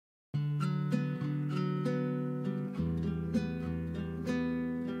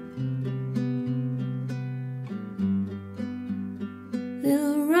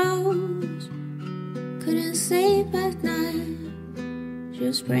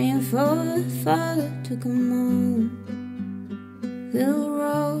was praying for the Father to come home. Little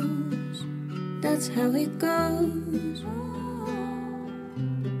Rose, that's how it goes.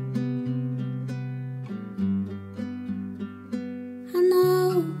 I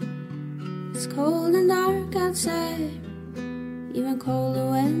know it's cold and dark outside, even colder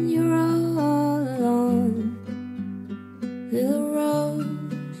when you're all alone. Little Rose,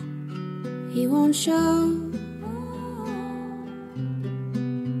 he won't show.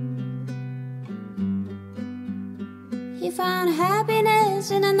 He found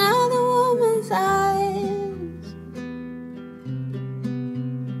happiness in another woman's eyes.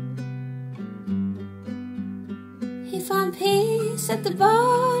 He found peace at the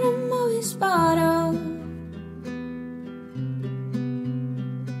bottom of his bottle.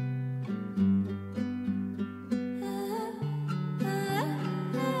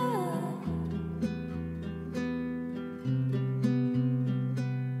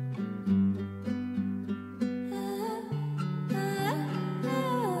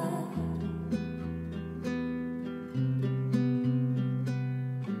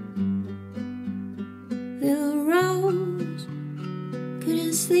 Little Rose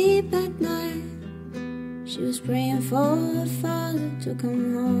couldn't sleep at night. She was praying for her father to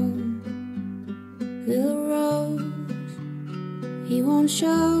come home. Little Rose, he won't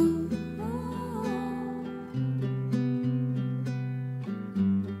show.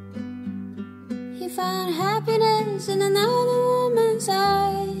 He found happiness in another woman's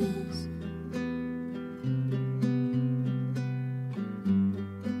eyes.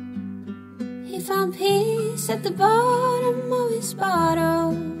 He found peace at the bottom of his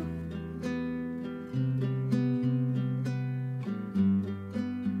bottle.